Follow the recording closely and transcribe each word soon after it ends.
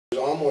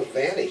almost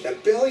vanished. 1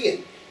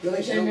 billion.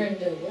 Turned her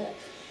into a blip.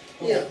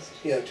 Yeah,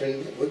 yeah.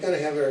 We're gonna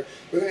have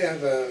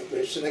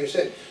like I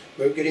said,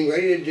 we're getting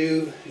ready to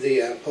do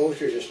the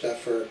posters and stuff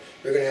for.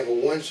 We're gonna have a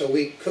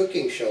once-a-week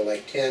cooking show,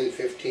 like 10,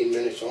 15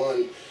 minutes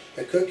on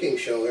a cooking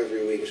show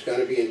every week. It's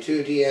gonna be in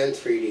 2D and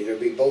 3D. They'll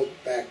be both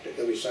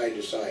they'll be side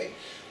to side.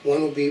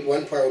 One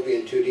part will be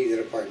in 2D, the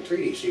other part in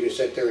 3D. So you can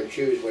sit there and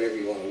choose whatever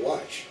you want to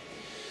watch.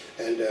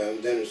 And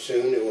then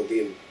soon it will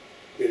be.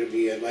 It'll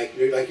be like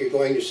you're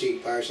going to see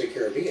Pirates of the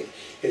Caribbean.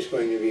 It's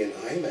going to be in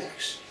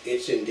IMAX.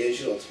 It's in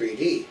digital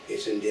 3D.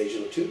 It's in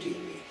digital 2D.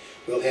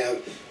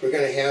 We're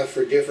going to have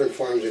for different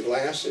forms of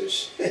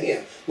glasses.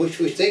 Yeah, which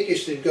we think you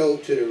should go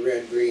to the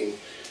red-green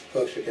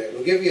folks. Okay,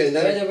 we'll give you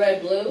another. Or the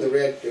red-blue. The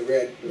red.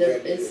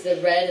 It's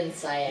the red and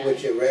cyan.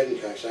 Which is red and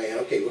cyan.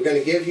 Okay, we're going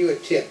to give you a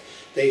tip.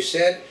 They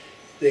said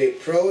the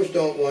pros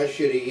don't want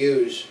you to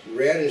use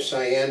red and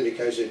cyan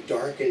because it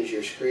darkens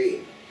your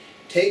screen.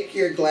 Take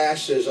your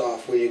glasses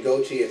off when you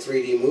go to your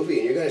 3D movie,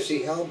 and you're going to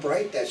see how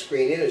bright that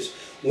screen is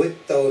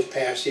with those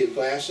passive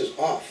glasses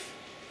off.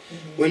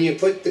 Mm-hmm. When you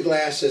put the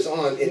glasses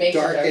on, it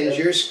darkens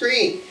your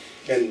screen.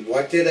 And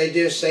what did I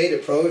just say? The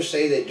pros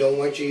say they don't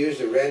want you to use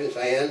the red and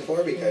cyan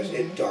for because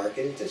it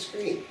darkens the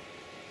screen.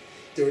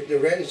 The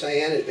red and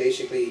cyan is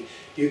basically,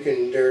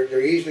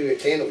 they're easily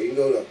attainable. You can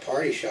go to a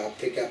party shop,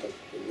 pick up a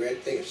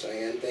red thing, a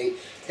cyan thing,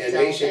 and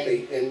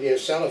basically,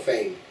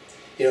 cellophane.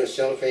 You know,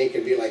 cellophane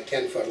can be like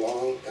 10 foot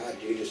long. God,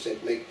 you just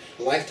make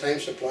a lifetime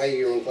supply of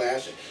your own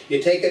glasses.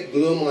 You take it,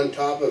 glue them on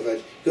top of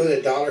it, go to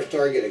the dollar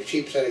store, get a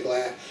cheap set of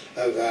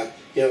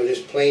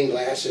just plain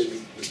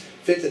glasses,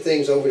 fit the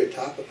things over the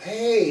top of,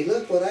 hey,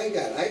 look what I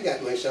got. I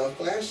got myself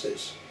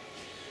glasses.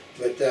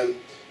 But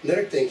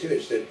another thing too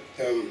is that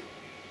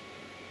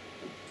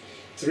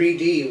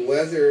 3D,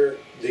 whether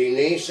the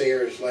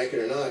naysayers like it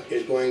or not,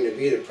 is going to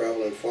be the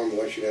prevalent form of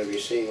what you're going to be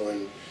seeing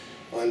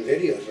on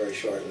videos very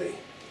shortly.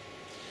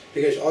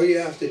 Because all you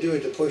have to do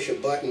is to push a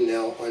button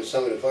now on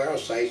some of the viral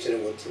sites, and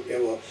it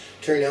will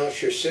turn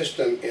out your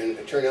system and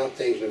turn out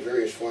things in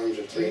various forms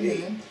of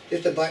 3D.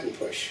 Just a button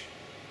push.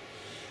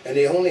 And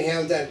they only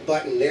have that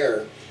button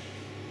there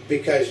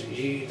because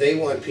they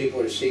want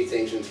people to see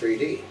things in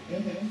 3D.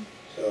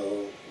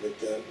 So,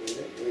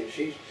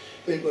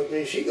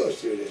 she goes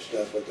through this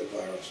stuff with the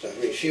viral stuff.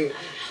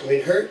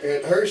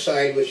 Her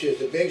side, which is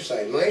the big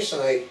side, my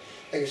side.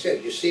 Like I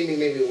said, you see me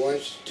maybe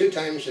once, 2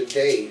 times a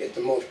day at the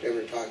most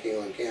ever talking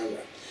on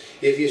camera.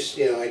 If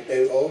I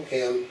do old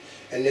cam,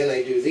 and then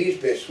I do these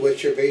bits,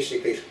 which are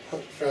basically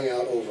strung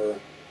out over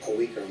a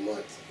week or a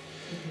month.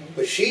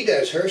 But she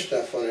does her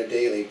stuff on a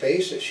daily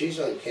basis. She's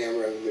on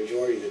camera the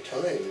majority of the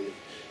time. And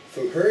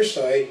from her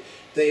side,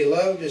 they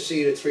love to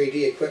see the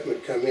 3D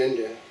equipment come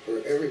in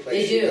for every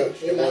place she goes.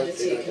 They love to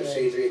see it come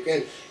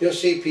in. And you'll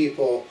see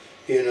people,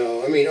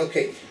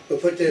 okay, we'll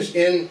put this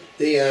in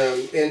the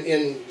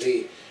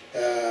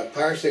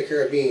Pirates of the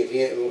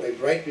Caribbean,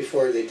 right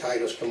before the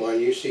titles come on,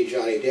 you see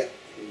Johnny Depp.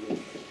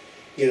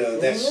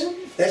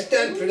 That's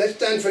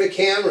done for the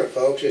camera,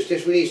 folks. It's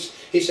just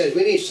he says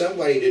we need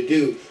somebody to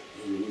do,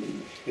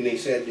 and he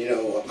said,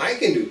 I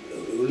can do,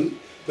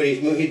 but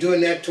he's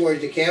doing that towards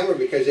the camera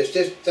because it's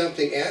just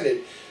something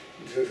added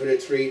for the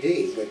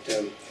 3D. But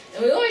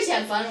and we always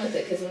have fun with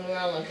it because when we're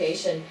on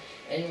location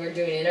and we're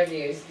doing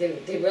interviews, they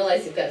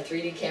realize they've got a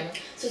 3D camera,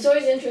 so it's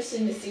always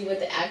interesting to see what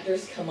the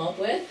actors come up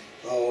with.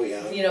 Oh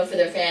yeah. For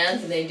their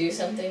fans, and they do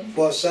something.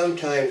 Well,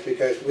 sometimes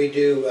because we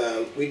do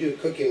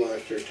Cookie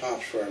Monster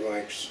tops for our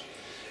mics,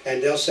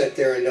 and they'll sit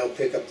there and they'll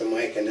pick up the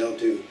mic and they'll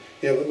do.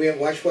 But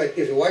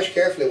if you watch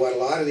carefully, what a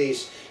lot of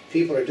these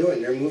people are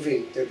doing,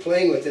 they're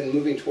playing with it and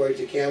moving towards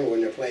the camera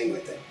when they're playing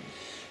with it.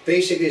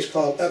 Basically, it's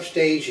called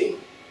upstaging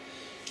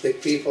the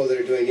people that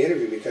are doing the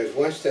interview, because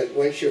once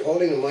you're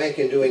holding the mic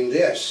and doing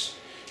this,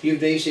 you've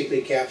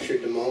basically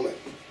captured the moment.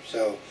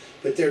 So.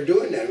 But they're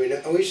doing that.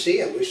 We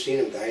see them. We've seen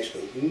them guys go,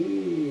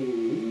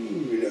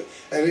 ooh.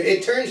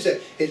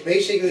 It's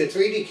basically the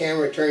 3D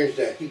camera turns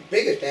the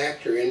biggest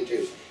actor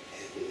into,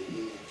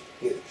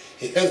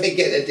 they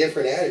get a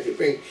different attitude.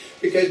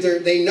 Because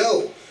they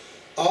know,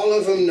 all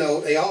of them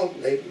know,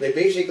 they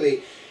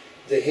basically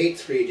hate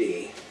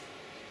 3D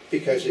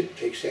because it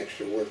takes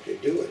extra work to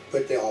do it.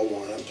 But they all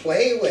want to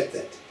play with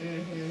it.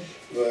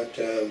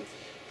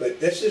 But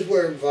this is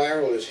where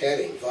viral is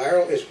heading.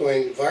 Viral is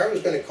going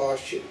to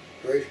cost you.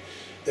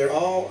 They're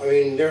all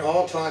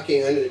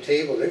talking under the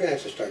table. They're going to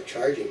have to start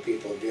charging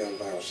people to be on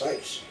viral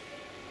sites.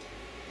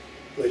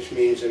 Which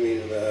means,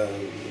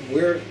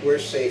 we're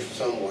safe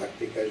somewhat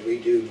because we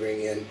do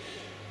bring in,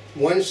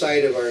 one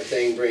side of our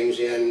thing brings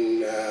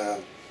in,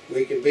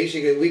 we can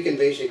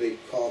basically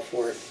call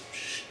forth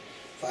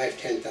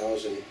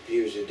 5,000–10,000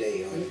 views a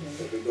day on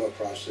if we go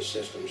across the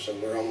system. So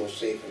we're almost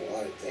safe in a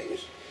lot of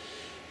things.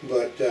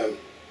 But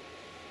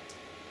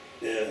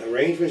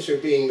arrangements are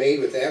being made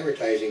with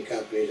advertising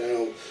companies. I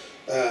know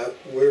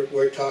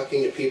we're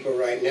talking to people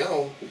right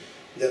now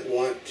that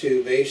want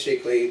to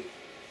basically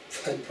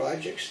fund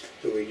projects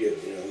that we do.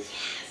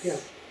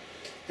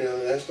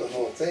 That's the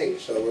whole thing.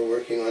 So we're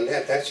working on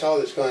that. That's how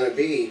it's going to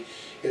be.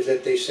 Is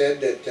that they said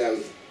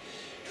that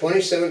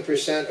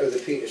 27% of the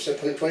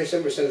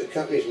 27% of the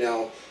companies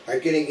now are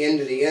getting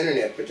into the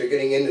internet, but they're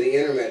getting into the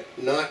internet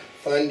not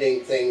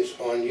funding things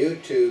on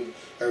YouTube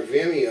or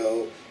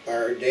Vimeo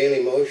or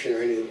Daily Motion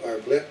or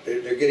Blip.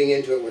 They're getting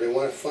into it where they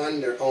want to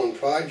fund their own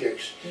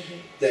projects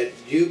that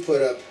you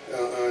put up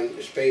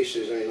on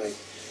spaces. I mean,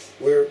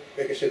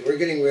 like I said, we're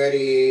getting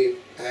ready.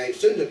 As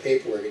soon as the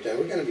paperwork is done,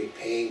 we're going to be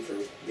paying for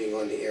being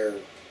on the air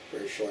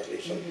very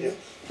shortly. So, you know,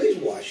 please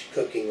watch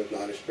Cooking with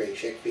Not a Spring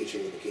Chick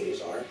featuring the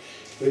bikinis are.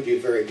 We'd be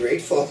very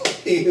grateful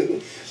to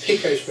you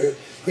because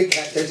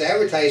there's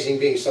advertising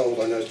being sold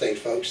on those things,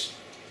 folks.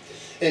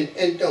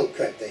 And don't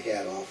cut the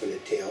head off and the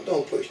tail.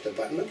 Don't push the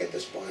button. Look at the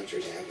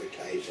sponsors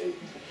advertising.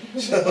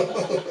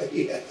 So,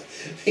 yeah,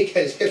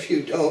 because if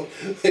you don't,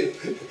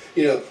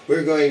 you know,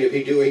 we're going to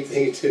be doing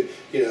things to,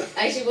 you know.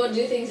 Actually, we'll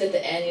do things at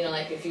the end, you know,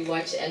 like if you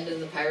watch the end of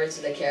the Pirates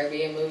of the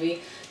Caribbean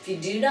movie, if you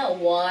do not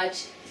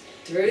watch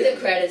through the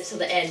credits to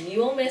the end, you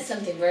will miss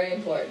something very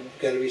important.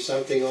 Going to be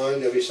something on,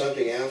 there'll be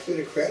something after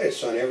the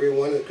credits on every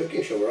one of the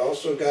cooking show. We're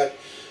also got,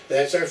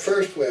 that's our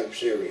first web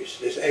series.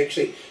 That's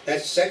the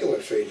second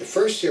web series. The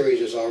first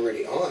series is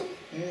already on.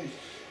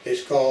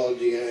 It's called,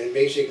 you know,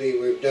 basically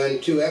we've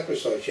done 2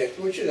 episodes yet,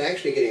 which is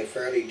actually getting a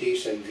fairly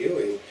decent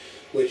viewing,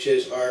 which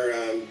is our,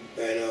 you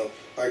know,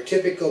 our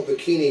typical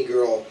bikini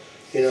girl,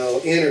 you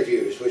know,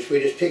 interviews, which we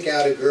just pick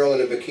out a girl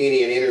in a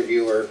bikini and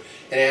interview her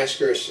and ask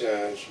her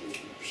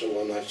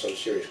well, not so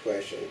serious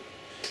question.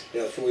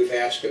 You know, if we've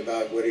asked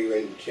about what are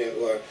you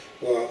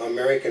well,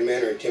 American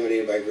men are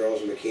intimidated by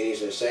girls in bikinis.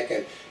 And a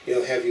second, you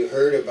know, have you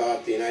heard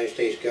about the United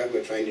States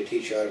government trying to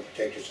teach you how to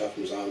protect yourself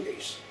from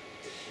zombies?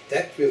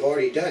 That we've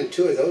already done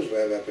 2 of those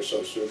web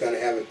episodes, so we're going to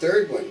have a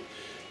 3rd one.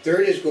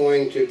 Third is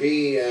going to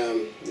be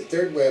the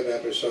 3rd web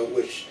episode,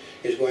 which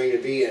is going to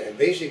be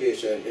basically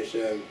it's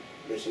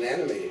an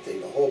animated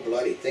thing. The whole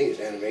bloody thing is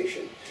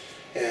animation.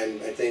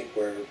 And I think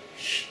we're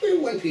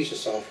 1 piece of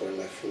software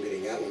left from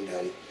getting that one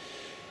done.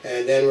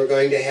 And then we're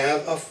going to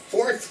have a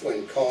 4th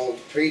one called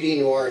 3D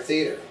Noir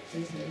Theater.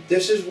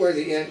 This is where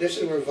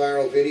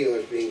viral video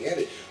is being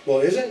headed. Well,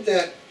 isn't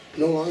that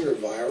no longer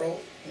viral?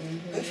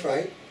 That's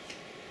right.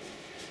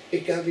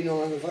 It's got to be no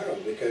longer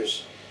viral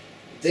because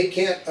they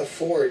can't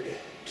afford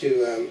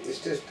to.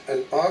 It's just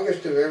in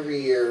August of every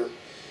year,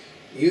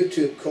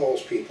 YouTube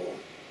calls people.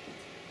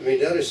 I mean,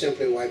 they'll just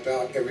simply wipe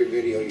out every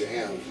video you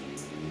have.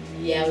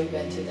 Yeah, we've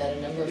been through that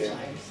a number of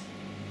times.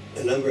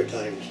 A number of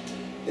times.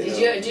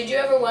 Did you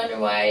ever wonder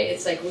why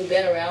it's like we've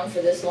been around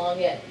for this long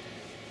yet?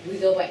 We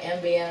go by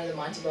MBN or the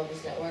Monty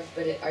Bubbles Network,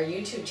 but our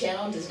YouTube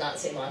channel does not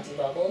say Monty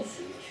Bubbles.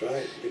 That's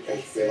right,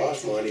 because we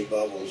lost Monty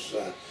Bubbles.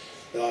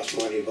 We lost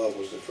Monty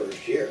Bubbles the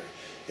first year,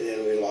 and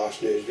then we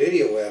lost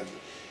Newsvideoweb.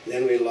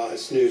 Then we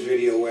lost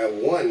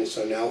Newsvideoweb 1,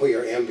 so now we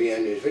are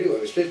MBN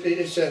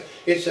Newsvideoweb.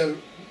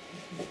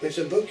 It's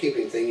a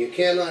bookkeeping thing. You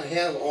cannot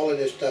have all of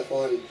this stuff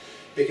on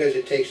because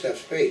it takes up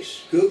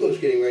space. Google's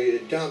getting ready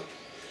to dump,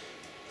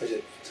 was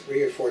it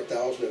 3,000 or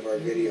 4,000 of our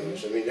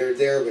videos? I mean, they're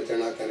there, but they're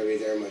not going to be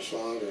there much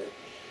longer.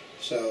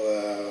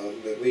 So,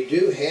 but we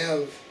do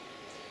have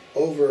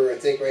I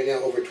think right now,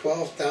 over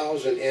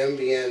 12,000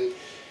 MBN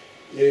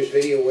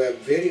Newsvideoweb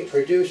video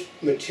produced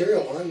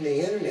material on the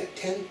internet.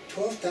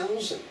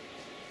 12,000.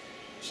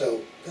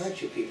 So,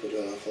 God, you people do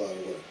an awful lot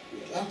of work.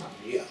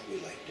 Yeah,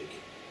 we'd like to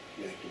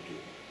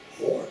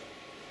do more.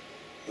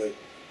 But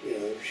you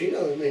know, she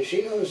knows. I mean,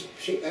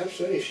 she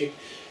absolutely.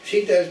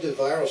 She does the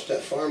viral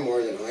stuff far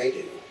more than I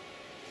do.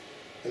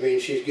 I mean,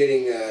 she's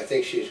getting. I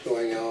think she's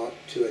going out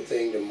to a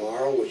thing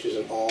tomorrow, which is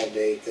an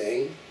all-day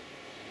thing.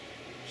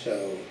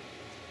 So,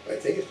 I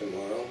think it's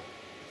tomorrow.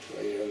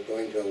 You know,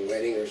 going to a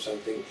wedding or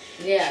something.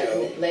 Yeah,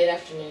 show. Late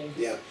afternoon.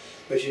 Yeah,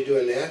 but she's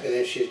doing that, and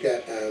then she's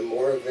got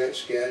more events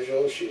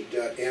scheduled. She's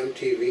got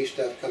MTV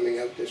stuff coming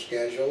up to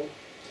schedule.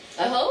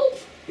 I hope.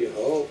 You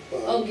hope.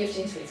 Oh,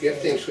 gifting suites.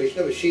 Gifting suites.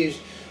 No, but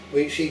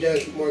she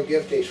does more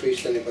gifting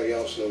suites than anybody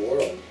else in the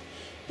world.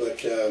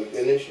 But and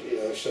then you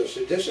know, so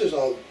this is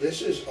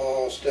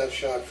all stuff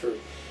shot for,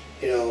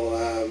 you know,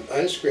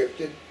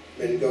 unscripted,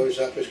 and it goes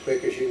up as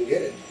quick as you can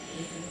get it.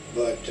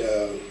 But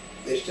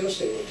they still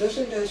say, well,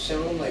 doesn't that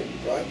sound like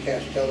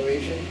broadcast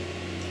television?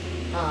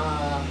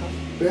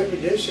 Remember,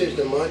 this is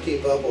the Monty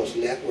Bubbles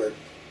Network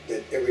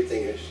that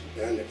everything is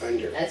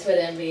under. That's what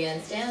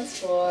MBN stands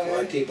for.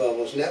 Monty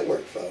Bubbles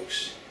Network,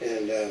 folks.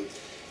 And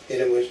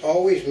it was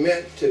always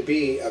meant to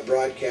be a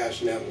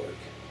broadcast network.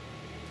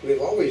 We've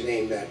always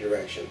aimed that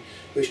direction.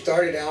 We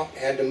started out,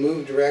 had to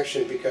move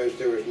direction because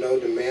there was no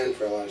demand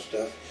for a lot of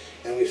stuff,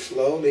 and we've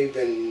slowly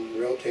been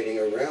rotating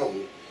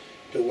around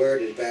to where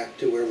it is back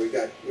to where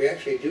we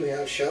actually do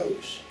have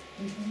shows.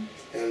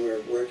 And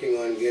we're working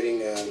on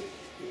getting,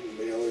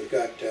 you know, we've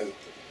got,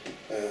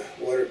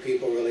 what are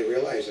people really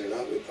realizing or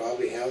not? We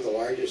probably have the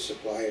largest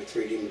supply of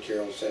 3D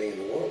material setting in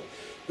the world.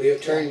 We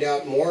have turned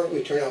out more,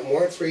 we turn out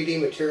more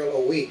 3D material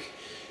a week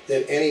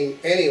than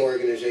any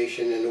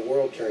organization in the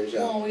world turns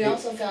out. Well, we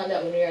also found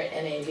out when we were at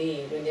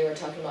NAB, when they were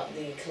talking about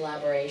the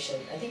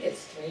collaboration, I think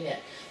it's 3net,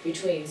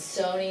 between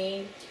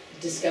Sony,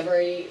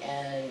 Discovery,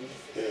 and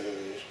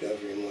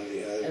Discovery and one of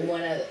the others. And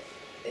one of,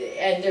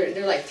 and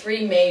they're like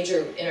 3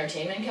 major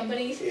entertainment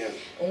companies. Yeah.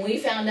 And we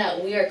found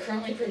out we are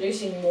currently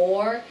producing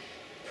more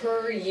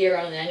per year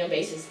on an annual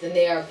basis than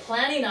they are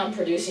planning on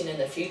producing in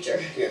the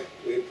future. Yeah,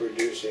 we're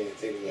producing, I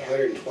think, Yeah.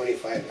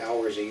 125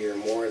 hours a year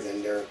more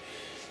than they're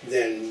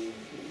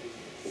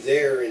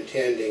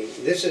intending.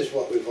 This is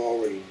what we've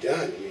already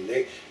done. I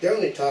mean, they're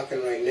only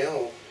talking right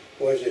now,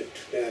 was it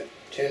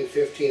 10,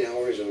 15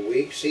 hours a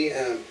week? See,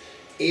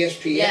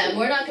 ESPN. Yeah, and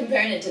we're not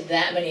comparing it to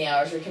that many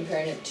hours. We're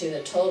comparing it to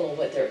the total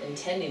what they're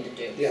intending to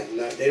do. Yeah,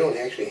 they don't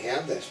actually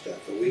have that stuff,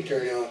 but we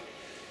turn out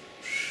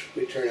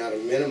a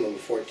minimum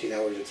of 14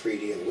 hours of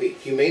 3D a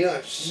week. You may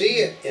not see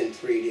it in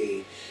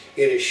 3D.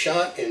 It is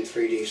shot in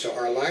 3D, so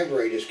our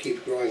library just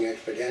keeps growing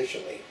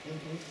exponentially.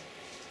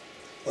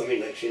 I mean,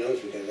 like she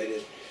knows, because I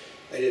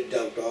just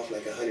dumped off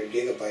like 100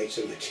 gigabytes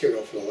of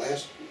material from the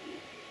last.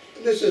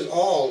 This is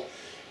all.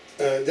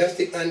 That's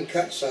the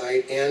uncut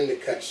side and the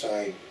cut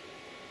side.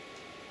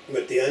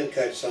 But the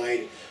uncut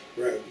side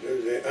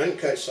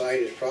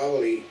is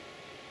probably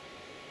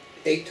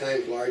 8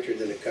 times larger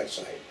than the cut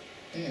side.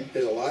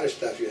 There's a lot of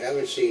stuff you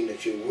haven't seen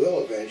that you will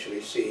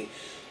eventually see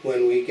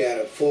when we get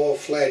a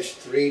full-fledged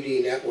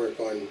 3D network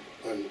on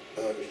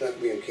it's not going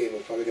to be on cable,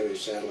 it's probably going to be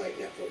a satellite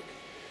network.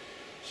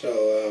 So,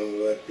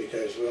 but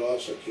because we'll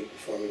also keep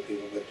informing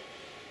people, but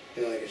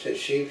you know, like I said,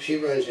 she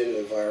runs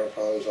into the viral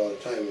problems all the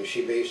time, and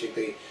she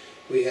basically,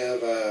 we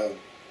have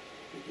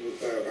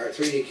our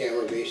 3D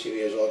camera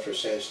basically is ultra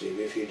sensitive.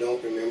 If you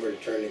don't remember to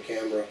turn the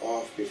camera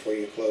off before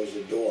you close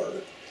the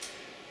door,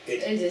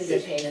 it is a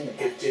pain in the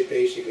butt. It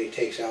basically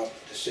takes out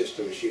the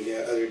system.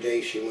 The other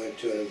day she went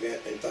to an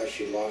event and thought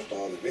she lost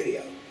all the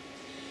video.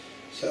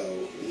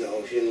 So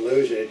no, she didn't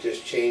lose it. It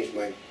just changed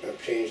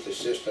the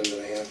system that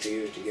I have to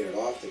use to get it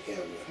off the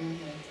camera.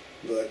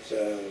 But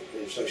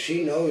and so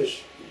she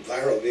knows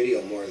viral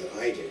video more than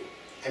I do.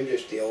 I'm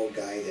just the old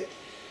guy that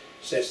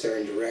sits there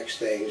and directs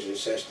things and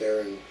sits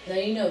there and. Now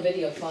you know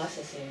video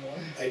processing more.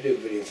 I do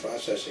video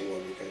processing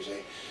more because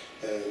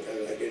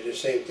I do the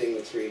same thing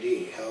with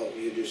 3D. How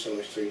you do so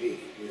much 3D?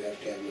 You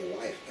have to have no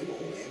life. I'm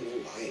old. I have no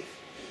life.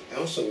 I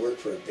also work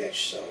for a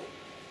bitch, so.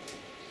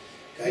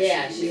 God,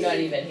 yeah, she's not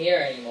even here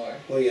anymore.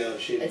 Well, yeah,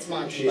 it's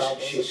Monty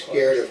Bubbles, she's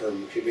scared of her.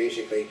 She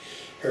basically,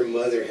 her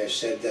mother has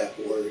said that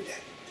word,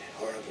 that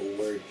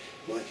horrible word.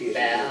 Monty is.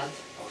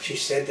 Oh, she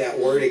said that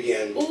word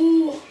again.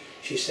 Ooh.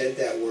 She said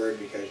that word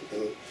because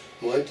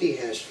Monty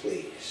has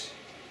fleas.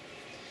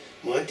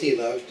 Monty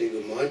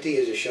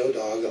is a show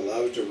dog that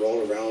loves to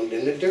roll around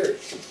in the dirt.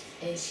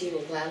 And she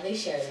will gladly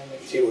share them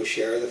with you. She will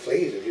share the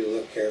fleas. If you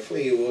look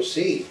carefully, you will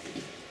see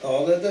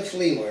all of the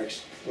flea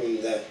marks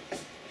from the.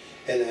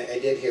 And I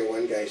did hear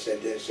one guy say,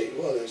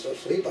 well, those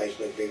flea bites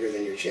look bigger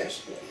than your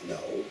chest. Well,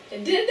 no.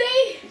 Did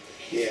they?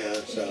 Yeah,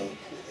 so,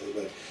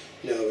 but,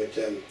 no,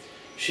 but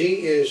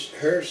she is,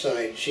 her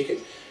side, she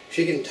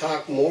can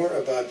talk more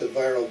about the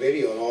viral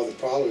video and all the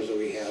problems that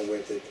we have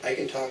with it. I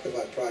can talk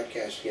about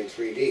broadcasting in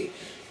 3D,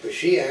 but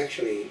she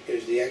actually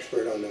is the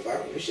expert on the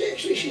viral.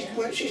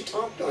 She's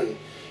talked on.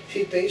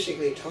 She's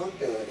basically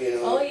talked on, you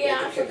know. Oh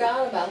yeah, I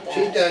forgot about that.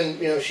 She's done,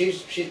 you know,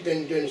 she's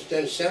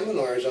done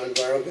seminars on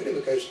viral video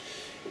because,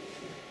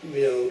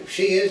 you know,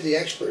 she is the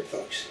expert,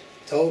 folks.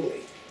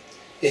 Totally.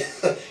 Yeah.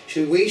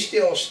 Should we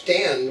still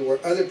stand where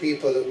other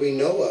people that we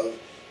know of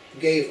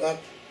gave up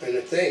on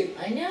a thing?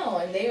 I know,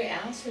 and they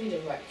asked me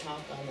to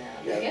talk on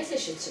that. Yeah. I guess I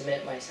should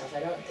submit myself. I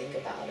don't think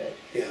about it.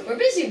 Yeah. We're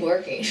busy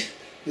working.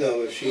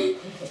 No, but she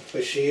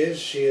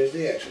is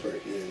the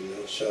expert, you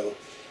know. So,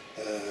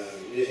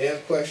 you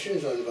have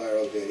questions on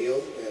viral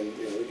video, and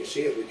you know, we can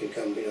see if we can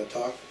come, you know,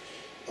 talk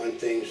on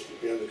things,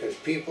 you know, because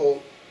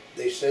people,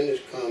 they send us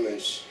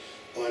comments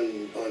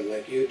on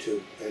like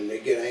YouTube, and they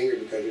get angry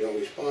because we don't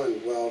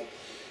respond. Well,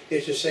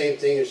 it's the same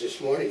thing as this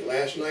morning.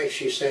 Last night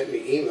she sent me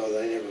email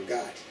that I never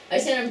got. I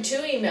sent him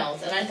 2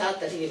 emails, and I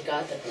thought that he had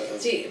got them.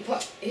 See,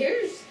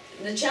 here's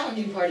the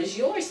challenging part: is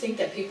you always think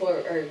that people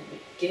are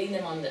getting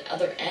them on the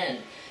other end.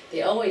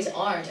 They always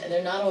aren't, and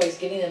they're not always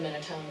getting them in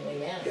a timely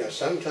manner. Yeah,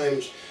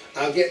 sometimes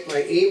I'll get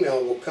my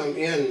email will come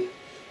in,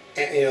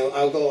 and you know,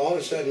 I'll go all of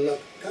a sudden look.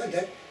 God,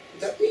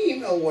 that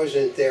email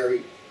wasn't there,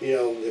 you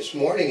know, this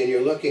morning, and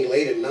you're looking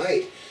late at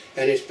night,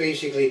 and it's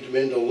basically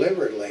been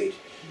delivered late.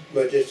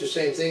 But it's the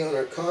same thing on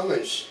our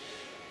comments.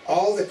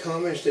 All the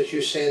comments that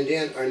you send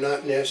in are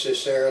not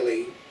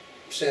necessarily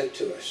sent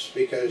to us,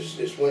 because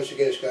it's, once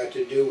again, it's got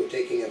to do with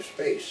taking up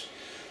space.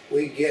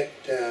 We get,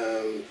 I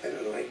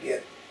don't know, I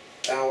get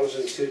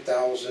 1,000,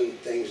 2,000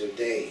 things a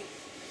day,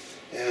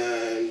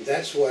 and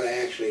that's what I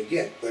actually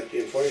get. But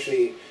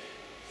unfortunately,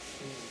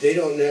 they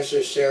don't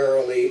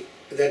necessarily,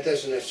 that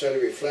doesn't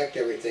necessarily reflect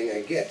everything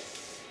I get.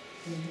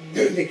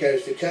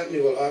 Because the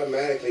company will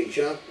automatically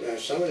jump,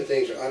 some of the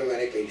things are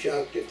automatically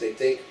jumped if they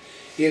think,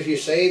 if you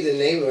say the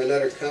name of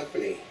another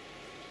company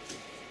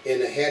in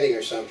a heading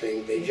or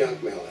something, they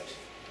junk mail it.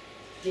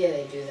 Yeah,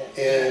 they do that.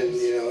 And,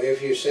 you know,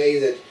 if you say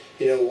that,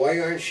 you know, why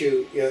aren't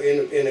you, you know,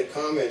 in a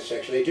comment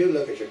section, they do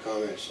look at your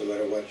comments no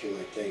matter what you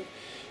might think.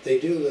 They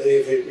do,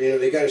 if it, you know,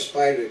 they got a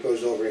spider that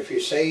goes over. If you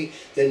say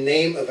the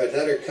name of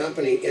another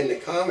company in the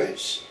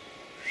comments,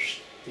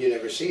 you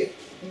never see it.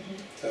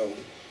 So,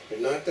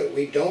 it's not that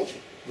we don't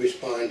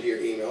respond to your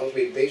emails,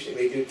 we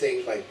basically do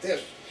things like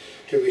this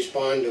to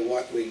respond to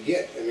what we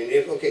get. I mean,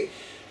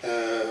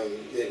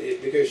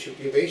 because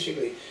you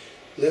basically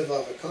live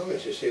off of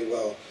comments. You say,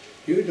 well,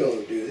 you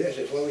don't do this.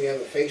 It's, well, we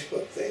have a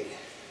Facebook thing.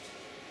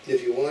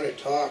 If you want to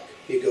talk,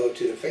 you go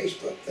to the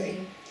Facebook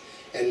thing.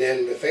 And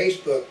then the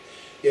Facebook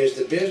is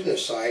the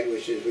business side,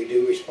 which is we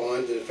do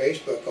respond to the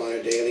Facebook on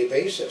a daily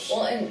basis.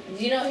 Well, and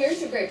here's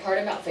the great part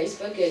about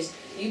Facebook is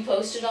you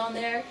post it on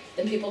there,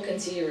 then people can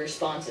see your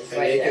responses and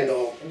right there,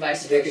 and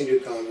vice versa. They can do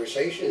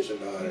conversations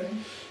about it.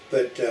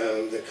 But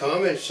the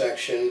comment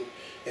section,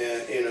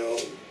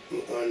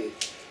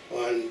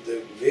 on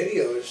the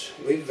videos,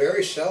 we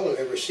very seldom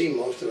ever see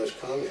most of those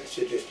comments.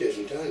 It just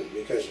isn't done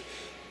because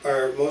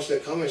most of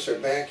the comments are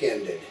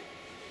back-ended.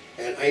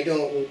 And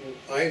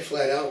I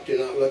flat out do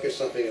not look at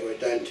something that was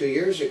done 2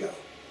 years ago.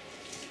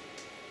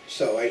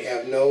 So I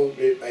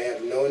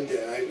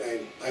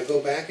go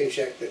back and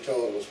check the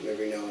totals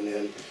every now and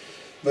then,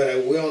 but I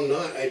will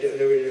not,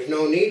 there's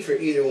no need for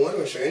either one of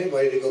us or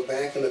anybody to go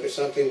back and look at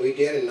something we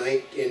did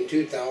in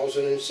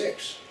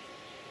 2006.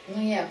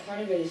 Well, yeah, part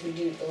of it is we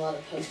do a lot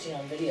of posting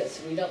on videos,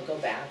 so we don't go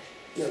back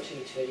to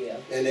each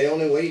video. And the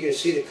only way you can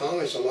see the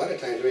comments a lot of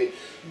times, I mean,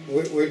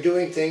 we're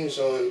doing things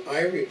on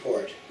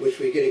iReport, which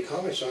we get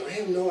comments on. I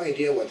have no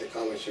idea what the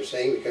comments are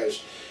saying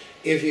because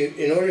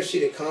in order to see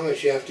the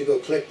comments, you have to go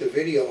click the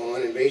video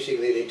on, and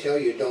basically they tell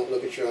you don't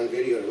look at your own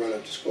video to run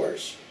up the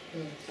scores.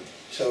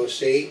 So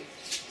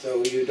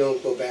you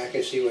don't go back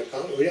and see what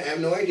comments. We have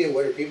no idea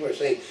what people are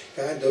saying.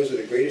 God, those are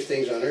the greatest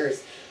things on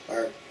earth.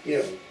 Or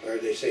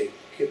they say,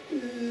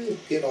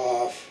 get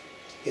off.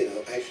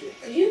 Actually.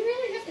 Do you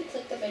really have to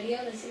click the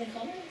video to see the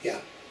comments? Yeah,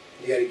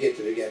 you have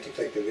to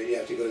click the video. You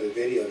have to go to the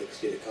video to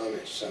see the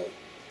comments. So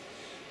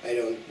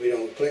we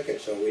don't click it.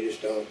 So we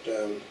just don't.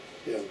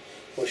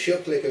 Well, she'll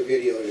click a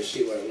video to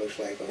see what it looks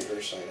like on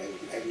her side.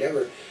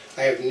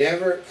 I have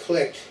never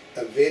clicked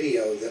a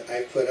video that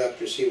I put up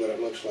to see what it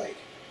looks like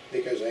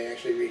because I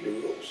actually read the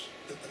rules.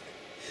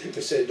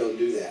 It said don't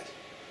do that.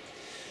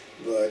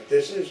 But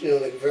this is,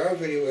 like viral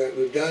video.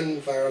 We've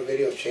done viral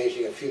video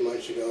changing a few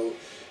months ago.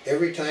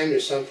 Every time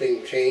there's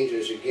something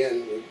changes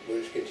again,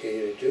 we'll just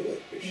continue to do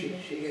it. But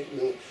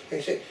like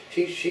I said,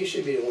 she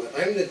should be the one.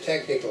 I'm the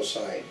technical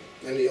side.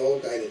 I'm the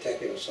old guy, the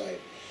technical side.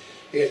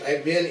 Because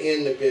I've been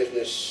in the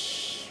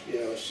business,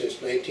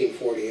 since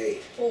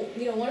 1948. Well,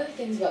 one of the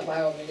things about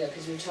viral video,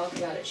 because we talk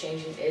about it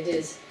changing,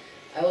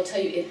 I will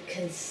tell you, it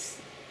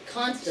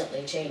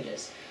constantly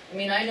changes. I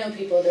mean, I know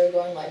people that are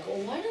going like, well,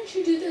 why don't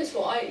you do this?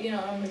 Well,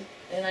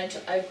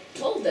 I've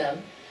told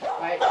them,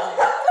 right?